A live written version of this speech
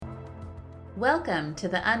Welcome to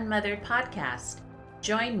the Unmothered Podcast.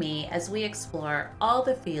 Join me as we explore all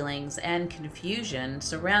the feelings and confusion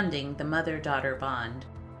surrounding the mother-daughter bond.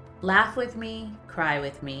 Laugh with me, cry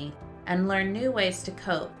with me, and learn new ways to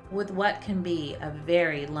cope with what can be a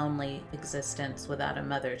very lonely existence without a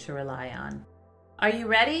mother to rely on. Are you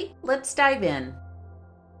ready? Let's dive in.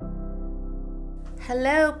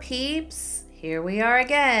 Hello, peeps. Here we are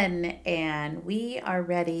again, and we are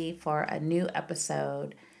ready for a new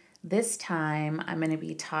episode. This time, I'm going to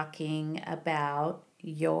be talking about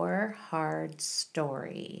your hard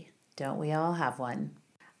story. Don't we all have one?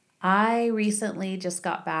 I recently just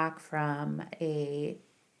got back from a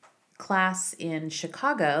class in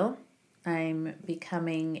Chicago. I'm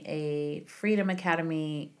becoming a Freedom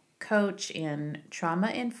Academy coach in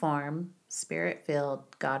trauma-informed, spirit-filled,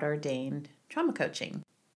 God-ordained trauma coaching.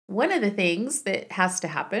 One of the things that has to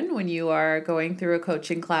happen when you are going through a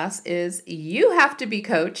coaching class is you have to be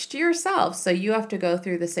coached yourself. So you have to go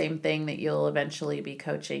through the same thing that you'll eventually be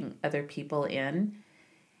coaching other people in.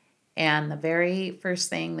 And the very first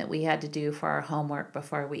thing that we had to do for our homework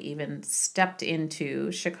before we even stepped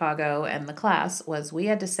into Chicago and the class was we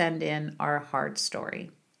had to send in our hard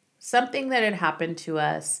story. Something that had happened to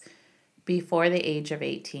us before the age of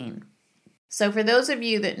 18. So for those of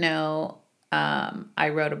you that know, I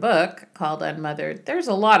wrote a book called Unmothered. There's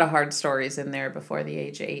a lot of hard stories in there before the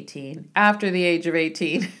age of 18, after the age of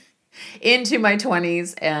 18, into my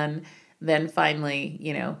 20s, and then finally,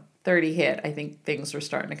 30 hit. I think things were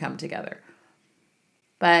starting to come together.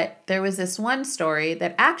 But there was this one story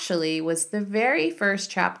that actually was the very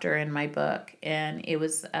first chapter in my book, and it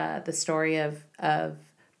was the story of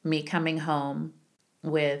me coming home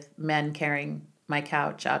with men carrying my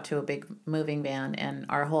couch out to a big moving van, and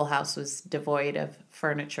our whole house was devoid of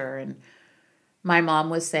furniture. And my mom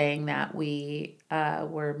was saying that we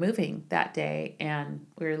were moving that day and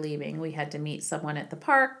we were leaving. We had to meet someone at the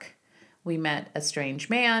park. We met a strange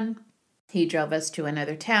man. He drove us to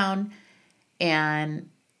another town. And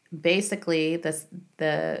basically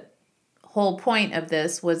the whole point of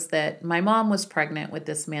this was that my mom was pregnant with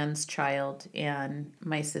this man's child, and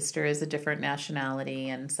my sister is a different nationality.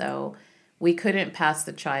 And so we couldn't pass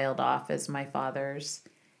the child off as my father's.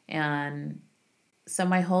 And so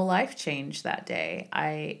my whole life changed that day.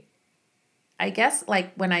 I guess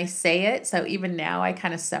like when I say it, so even now I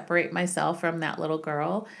kind of separate myself from that little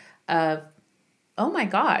girl of, oh my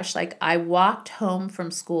gosh, like I walked home from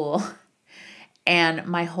school and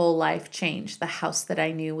my whole life changed. The house that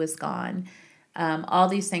I knew was gone. All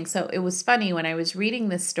these things. So it was funny when I was reading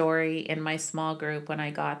this story in my small group when I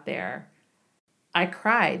got there. I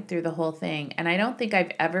cried through the whole thing, and I don't think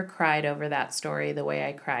I've ever cried over that story the way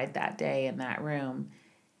I cried that day in that room.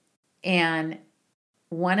 And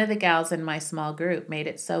one of the gals in my small group made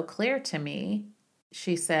it so clear to me.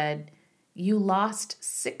 She said, "You lost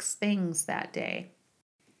 6 things that day."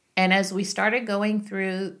 And as we started going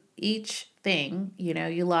through each thing,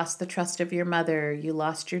 you lost the trust of your mother. You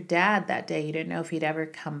lost your dad that day. You didn't know if he'd ever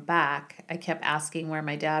come back. I kept asking where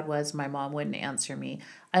my dad was. My mom wouldn't answer me.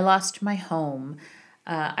 I lost my home.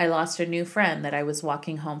 I lost a new friend that I was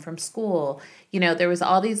walking home from school. There was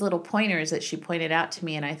all these little pointers that she pointed out to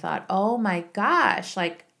me. And I thought, oh my gosh,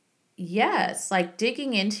 like, yes, like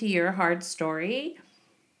digging into your hard story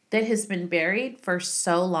that has been buried for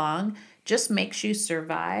so long just makes you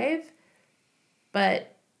survive. But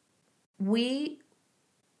we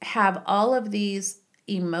have all of these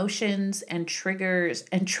emotions and triggers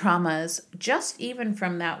and traumas just even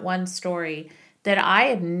from that one story that I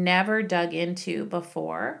had never dug into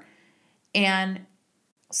before. And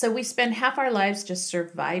so we spend half our lives just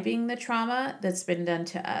surviving the trauma that's been done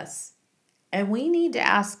to us. And we need to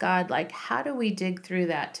ask God, like, how do we dig through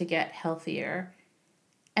that to get healthier?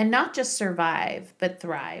 And not just survive, but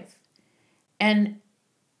thrive. And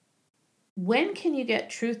when can you get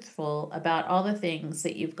truthful about all the things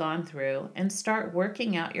that you've gone through and start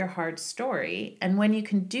working out your hard story? And when you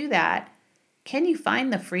can do that, can you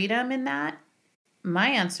find the freedom in that? My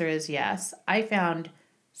answer is yes. I found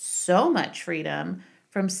so much freedom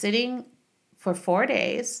from sitting for 4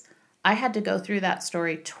 days. I had to go through that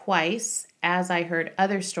story twice as I heard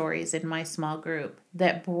other stories in my small group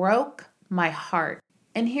that broke my heart.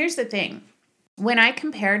 And here's the thing. When I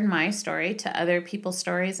compared my story to other people's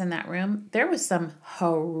stories in that room, there was some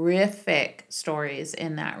horrific stories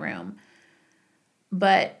in that room.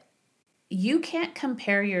 But you can't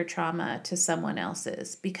compare your trauma to someone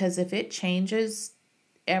else's, because if it changes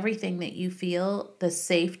everything that you feel, the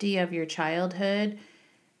safety of your childhood,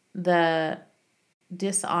 the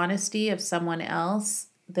dishonesty of someone else,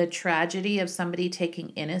 the tragedy of somebody taking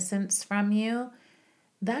innocence from you,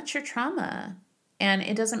 that's your trauma. And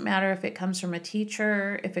it doesn't matter if it comes from a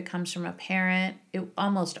teacher, if it comes from a parent. It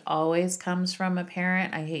almost always comes from a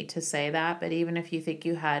parent. I hate to say that, but even if you think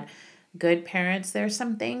you had good parents, there's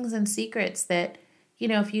some things and secrets that,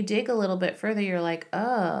 if you dig a little bit further, you're like,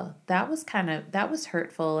 oh, that was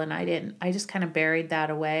hurtful. And I just kind of buried that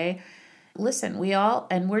away. Listen,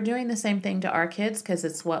 and we're doing the same thing to our kids because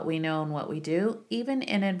it's what we know and what we do, even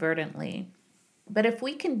inadvertently. But if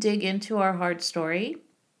we can dig into our hard story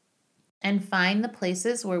and find the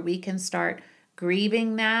places where we can start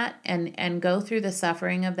grieving that and go through the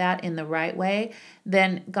suffering of that in the right way,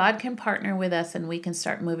 then God can partner with us and we can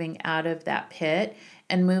start moving out of that pit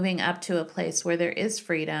and moving up to a place where there is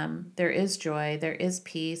freedom, there is joy, there is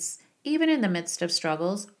peace. Even in the midst of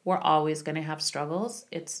struggles, we're always going to have struggles.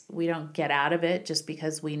 We don't get out of it just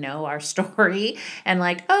because we know our story and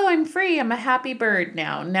like, oh, I'm free, I'm a happy bird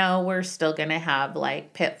now. No, we're still going to have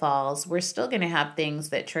like pitfalls. We're still going to have things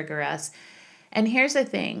that trigger us. And here's the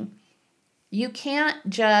thing. You can't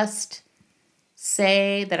just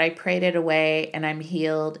say that I prayed it away and I'm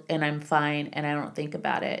healed and I'm fine and I don't think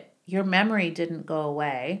about it. Your memory didn't go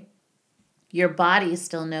away. Your body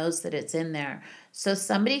still knows that it's in there. So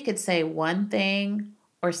somebody could say one thing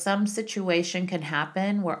or some situation can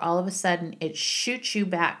happen where all of a sudden it shoots you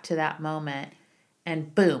back to that moment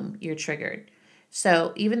and boom, you're triggered.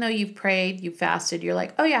 So even though you've prayed, you've fasted, you're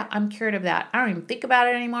like, oh yeah, I'm cured of that. I don't even think about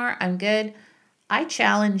it anymore. I'm good. I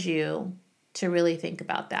challenge you to really think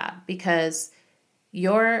about that because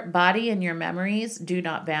your body and your memories do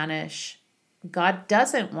not vanish. God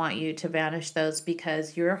doesn't want you to vanish those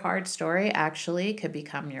because your hard story actually could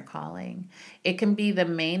become your calling. It can be the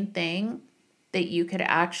main thing that you could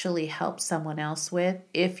actually help someone else with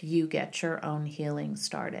if you get your own healing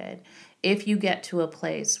started. If you get to a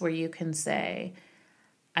place where you can say,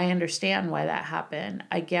 I understand why that happened.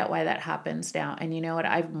 I get why that happens now. And you know what?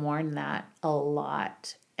 I've mourned that a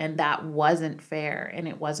lot. And that wasn't fair and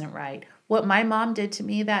it wasn't right. What my mom did to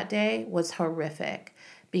me that day was horrific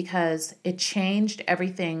because it changed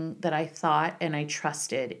everything that I thought and I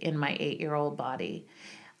trusted in my 8-year-old body.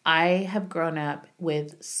 I have grown up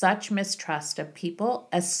with such mistrust of people,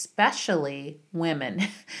 especially women.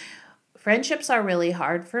 Friendships are really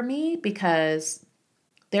hard for me because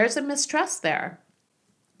there's a mistrust there.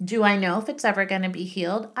 Do I know if it's ever going to be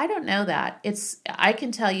healed? I don't know that. I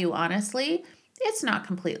can tell you honestly, it's not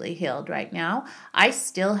completely healed right now. I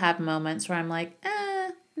still have moments where I'm like,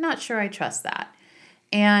 not sure I trust that.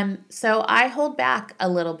 And so I hold back a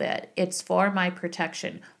little bit. It's for my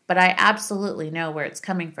protection, but I absolutely know where it's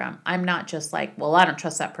coming from. I'm not just like, well, I don't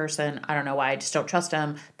trust that person. I don't know why. I just don't trust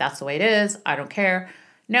them. That's the way it is. I don't care.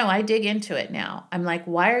 No, I dig into it now. I'm like,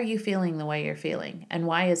 why are you feeling the way you're feeling? And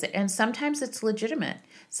why is it? And sometimes it's legitimate.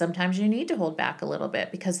 Sometimes you need to hold back a little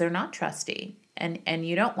bit because they're not trusty. And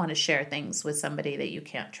you don't want to share things with somebody that you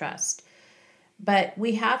can't trust. But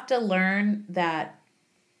we have to learn that,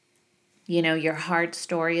 your hard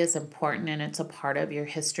story is important and it's a part of your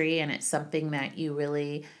history and it's something that you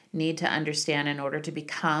really need to understand in order to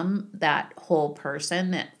become that whole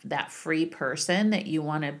person, that free person that you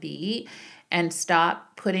want to be, and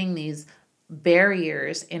stop putting these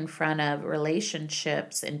barriers in front of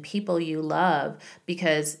relationships and people you love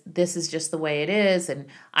because this is just the way it is and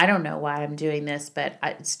I don't know why I'm doing this, but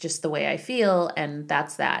it's just the way I feel and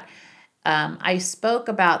that's that. I spoke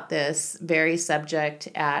about this very subject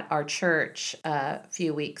at our church a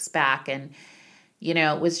few weeks back and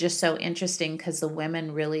it was just so interesting because the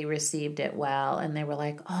women really received it well. And they were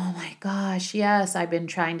like, oh my gosh, yes, I've been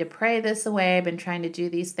trying to pray this away. I've been trying to do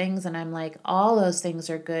these things. And I'm like, all those things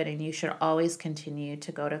are good. And you should always continue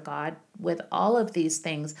to go to God with all of these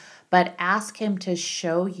things. But ask Him to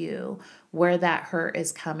show you where that hurt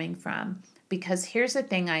is coming from. Because here's the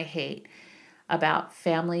thing I hate about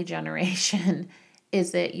family generation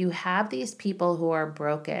is that you have these people who are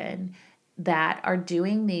broken that are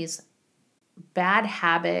doing these bad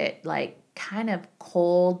habit, like kind of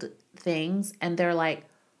cold things. And they're like,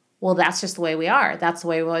 well, that's just the way we are. That's the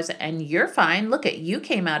way we always, and you're fine. Look at you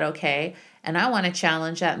came out okay. And I want to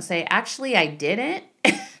challenge that and say, actually, I didn't.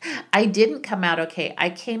 I didn't come out okay. I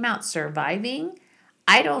came out surviving.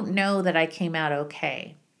 I don't know that I came out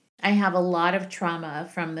okay. I have a lot of trauma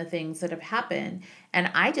from the things that have happened.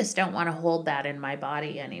 And I just don't want to hold that in my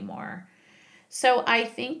body anymore. So I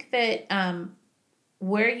think that,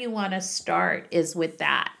 where you want to start is with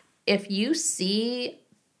that. If you see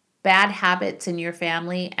bad habits in your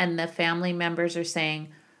family and the family members are saying,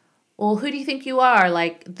 well, who do you think you are?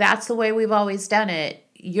 Like, that's the way we've always done it.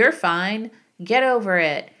 You're fine. Get over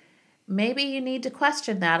it. Maybe you need to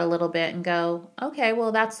question that a little bit and go, okay,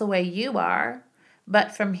 well, that's the way you are.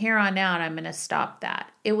 But from here on out, I'm going to stop that.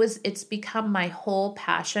 It's become my whole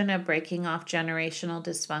passion of breaking off generational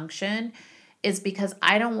dysfunction is because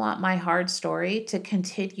I don't want my hard story to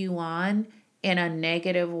continue on in a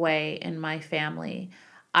negative way in my family.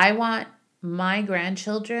 I want my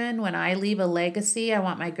grandchildren, when I leave a legacy, I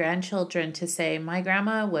want my grandchildren to say, my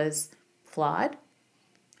grandma was flawed.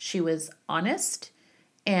 She was honest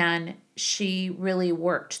and she really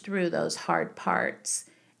worked through those hard parts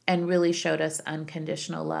and really showed us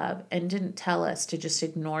unconditional love and didn't tell us to just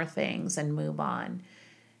ignore things and move on.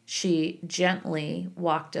 She gently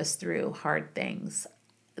walked us through hard things.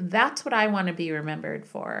 That's what I want to be remembered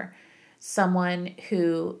for. Someone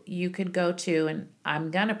who you could go to and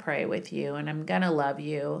I'm going to pray with you and I'm going to love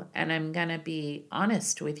you and I'm going to be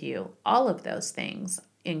honest with you. All of those things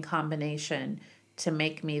in combination to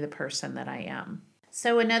make me the person that I am.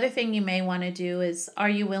 So another thing you may want to do is, are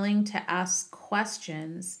you willing to ask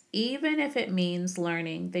questions, even if it means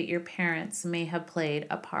learning that your parents may have played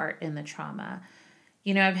a part in the trauma?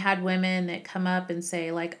 You know, I've had women that come up and say,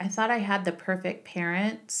 like, I thought I had the perfect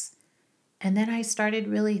parents. And then I started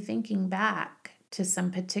really thinking back to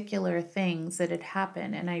some particular things that had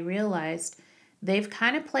happened. And I realized they've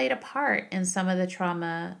kind of played a part in some of the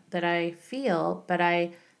trauma that I feel. But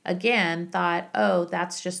I, again, thought, oh,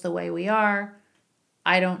 that's just the way we are.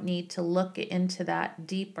 I don't need to look into that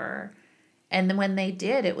deeper. And then when they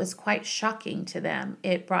did, it was quite shocking to them.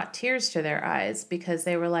 It brought tears to their eyes because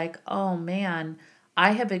they were like, oh man,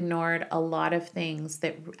 I have ignored a lot of things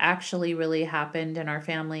that actually really happened in our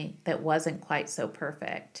family that wasn't quite so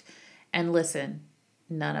perfect. And listen,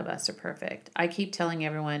 none of us are perfect. I keep telling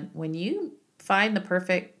everyone, when you find the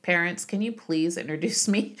perfect parents, can you please introduce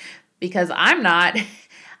me? Because I'm not.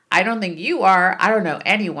 I don't think you are. I don't know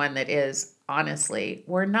anyone that is. Honestly,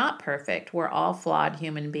 we're not perfect. We're all flawed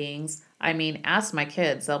human beings. I mean, ask my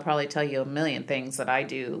kids. They'll probably tell you a million things that I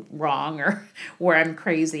do wrong or where I'm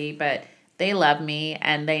crazy, but they love me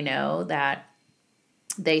and they know that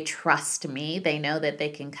they trust me. They know that they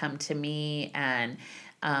can come to me and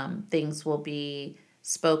things will be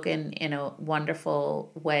spoken in a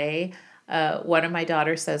wonderful way. One of my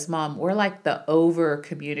daughters says, Mom, we're like the over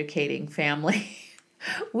communicating family.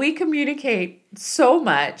 We communicate so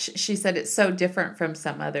much. She said it's so different from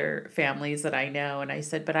some other families that I know. And I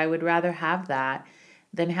said, but I would rather have that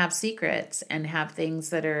than have secrets and have things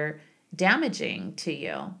that are damaging to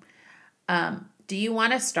you. Do you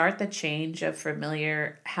want to start the change of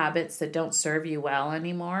familiar habits that don't serve you well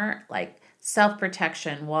anymore? Like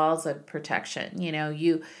self-protection, walls of protection. You know,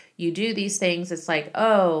 you do these things. It's like,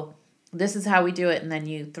 oh, this is how we do it. And then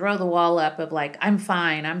you throw the wall up of like, I'm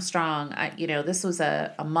fine, I'm strong. This was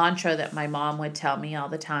a mantra that my mom would tell me all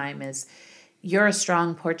the time is, you're a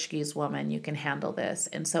strong Portuguese woman, you can handle this.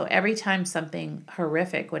 And so every time something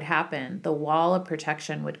horrific would happen, the wall of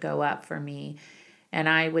protection would go up for me. And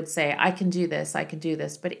I would say, I can do this, I can do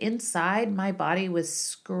this. But inside, my body was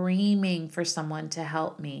screaming for someone to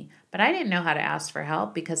help me. But I didn't know how to ask for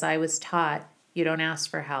help because I was taught, you don't ask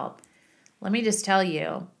for help. Let me just tell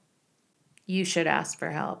you, you should ask for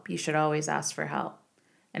help. You should always ask for help.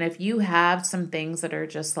 And if you have some things that are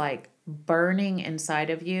just like burning inside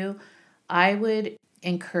of you, I would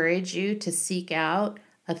encourage you to seek out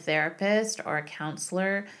a therapist or a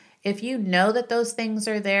counselor. If you know that those things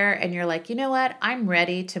are there and you're like, you know what, I'm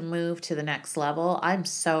ready to move to the next level. I'm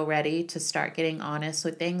so ready to start getting honest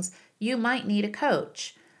with things. You might need a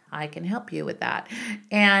coach. I can help you with that.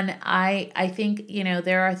 And I think,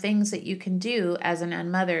 there are things that you can do as an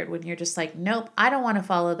unmothered when you're just like, nope, I don't want to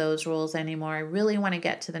follow those rules anymore. I really want to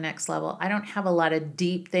get to the next level. I don't have a lot of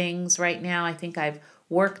deep things right now. I think I've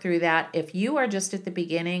worked through that. If you are just at the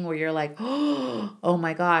beginning where you're like, oh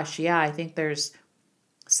my gosh, yeah, I think there's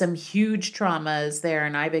some huge traumas there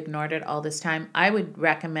and I've ignored it all this time, I would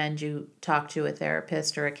recommend you talk to a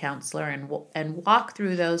therapist or a counselor and walk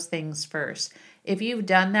through those things first. If you've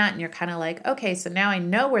done that and you're kind of like, okay, so now I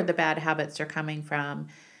know where the bad habits are coming from,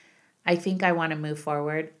 I think I want to move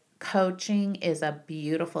forward. Coaching is a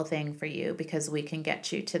beautiful thing for you because we can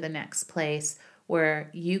get you to the next place where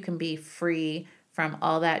you can be free from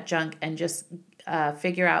all that junk and just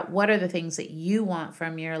figure out what are the things that you want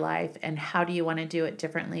from your life and how do you want to do it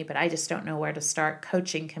differently, but I just don't know where to start.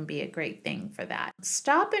 Coaching can be a great thing for that.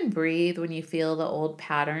 Stop and breathe when you feel the old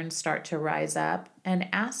patterns start to rise up and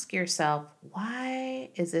ask yourself, why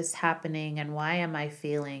is this happening and why am I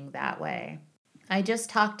feeling that way? I just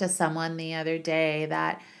talked to someone the other day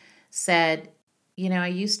that said, I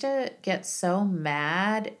used to get so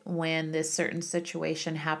mad when this certain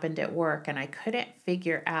situation happened at work and I couldn't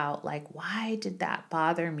figure out, like, why did that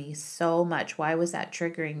bother me so much? Why was that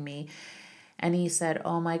triggering me? And he said,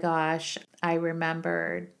 oh my gosh, I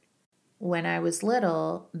remembered when I was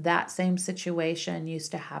little, that same situation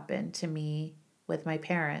used to happen to me with my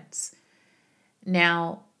parents.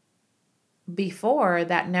 Now, before,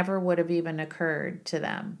 that never would have even occurred to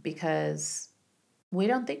them because we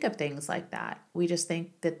don't think of things like that. We just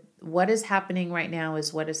think that what is happening right now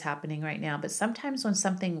is what is happening right now. But sometimes when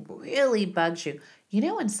something really bugs you,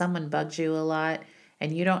 when someone bugs you a lot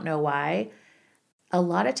and you don't know why, a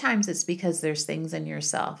lot of times it's because there's things in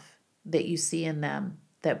yourself that you see in them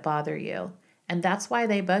that bother you. And that's why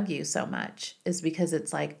they bug you so much, is because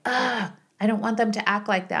it's like, I don't want them to act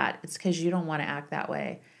like that. It's because you don't want to act that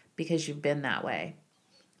way because you've been that way.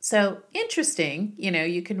 So interesting,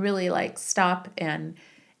 you can really like stop and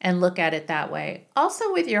look at it that way.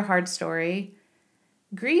 Also with your hard story,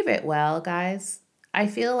 grieve it well, guys. I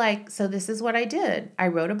feel like, so this is what I did. I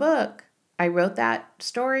wrote a book. I wrote that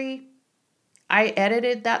story. I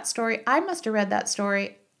edited that story. I must have read that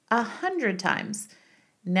story 100 times.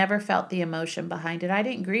 Never felt the emotion behind it. I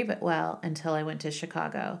didn't grieve it well until I went to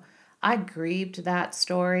Chicago. I grieved that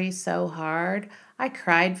story so hard. I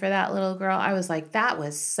cried for that little girl. I was like, that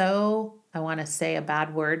was so, I want to say a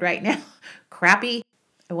bad word right now, crappy.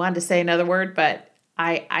 I wanted to say another word, but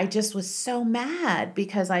I just was so mad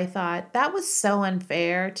because I thought that was so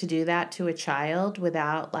unfair to do that to a child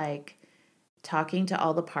without like talking to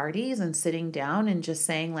all the parties and sitting down and just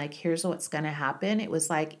saying like, here's what's going to happen. It was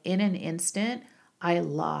like in an instant, I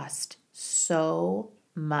lost so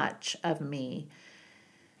much of me.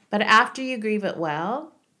 But after you grieve it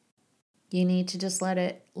well, you need to just let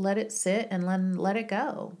it sit and let it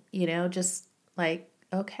go. Just like,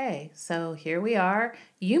 okay, so here we are.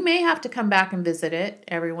 You may have to come back and visit it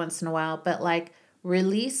every once in a while, but like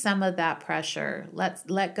release some of that pressure.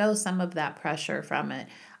 Let go some of that pressure from it.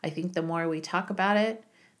 I think the more we talk about it,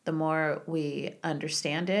 the more we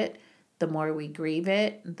understand it, the more we grieve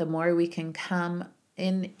it, the more we can come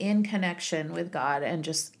in connection with God and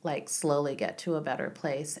just like slowly get to a better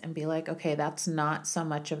place and be like, okay, that's not so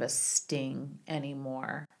much of a sting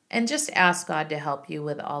anymore. And just ask God to help you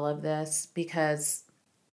with all of this because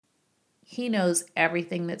He knows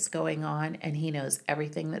everything that's going on and He knows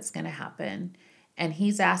everything that's going to happen. And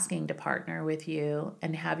He's asking to partner with you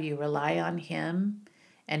and have you rely on Him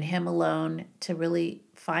and Him alone to really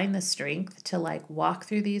find the strength to like walk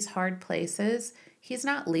through these hard places. He's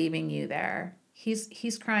not leaving you there.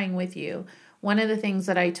 He's crying with you. One of the things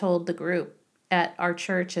that I told the group at our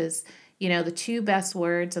church is, the two best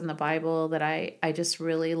words in the Bible that I just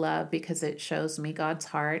really love because it shows me God's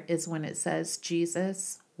heart is when it says,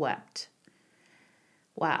 Jesus wept.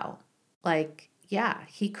 Wow. Like, yeah,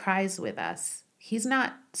 He cries with us. He's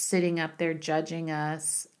not sitting up there judging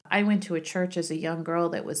us. I went to a church as a young girl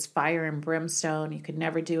that was fire and brimstone. You could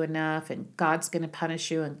never do enough and God's going to punish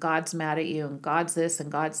you and God's mad at you and God's this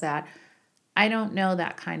and God's that. I don't know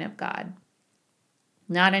that kind of God.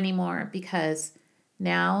 Not anymore, because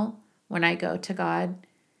now when I go to God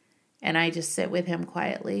and I just sit with Him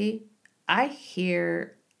quietly, I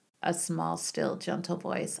hear a small, still, gentle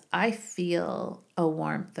voice. I feel a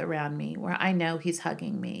warmth around me where I know He's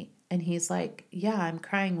hugging me. And He's like, yeah, I'm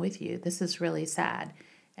crying with you. This is really sad.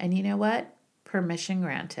 And you know what? Permission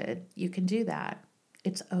granted. You can do that.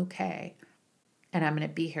 It's okay. And I'm going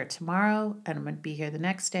to be here tomorrow, and I'm going to be here the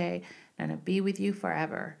next day, and I'm going to be with you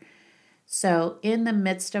forever. So in the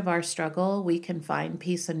midst of our struggle, we can find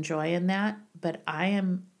peace and joy in that. But I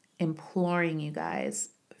am imploring you guys,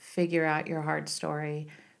 figure out your hard story,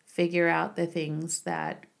 figure out the things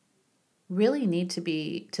that really need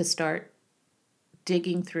to start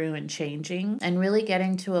digging through and changing and really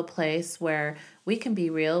getting to a place where we can be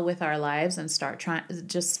real with our lives and stop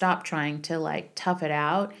trying to like tough it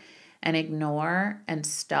out and ignore and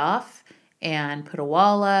stuff and put a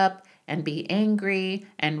wall up and be angry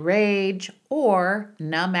and rage or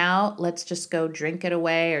numb out. Let's just go drink it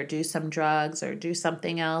away or do some drugs or do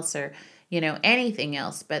something else or, anything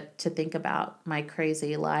else but to think about my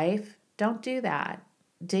crazy life. Don't do that.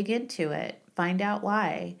 Dig into it. Find out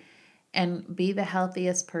why and be the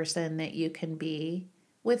healthiest person that you can be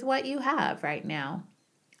with what you have right now.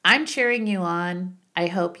 I'm cheering you on. I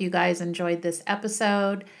hope you guys enjoyed this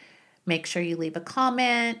episode. Make sure you leave a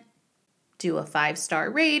comment, do a 5-star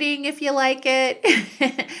rating if you like it.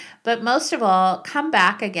 But most of all, come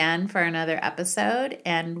back again for another episode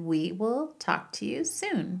and we will talk to you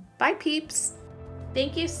soon. Bye, peeps.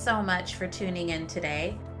 Thank you so much for tuning in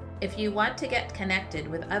today. If you want to get connected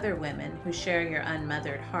with other women who share your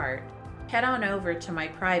unmothered heart, head on over to my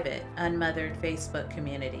private Unmothered Facebook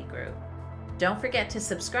community group. Don't forget to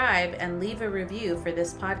subscribe and leave a review for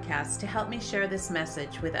this podcast to help me share this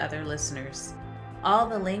message with other listeners. All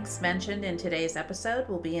the links mentioned in today's episode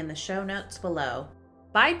will be in the show notes below.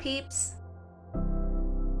 Bye, peeps!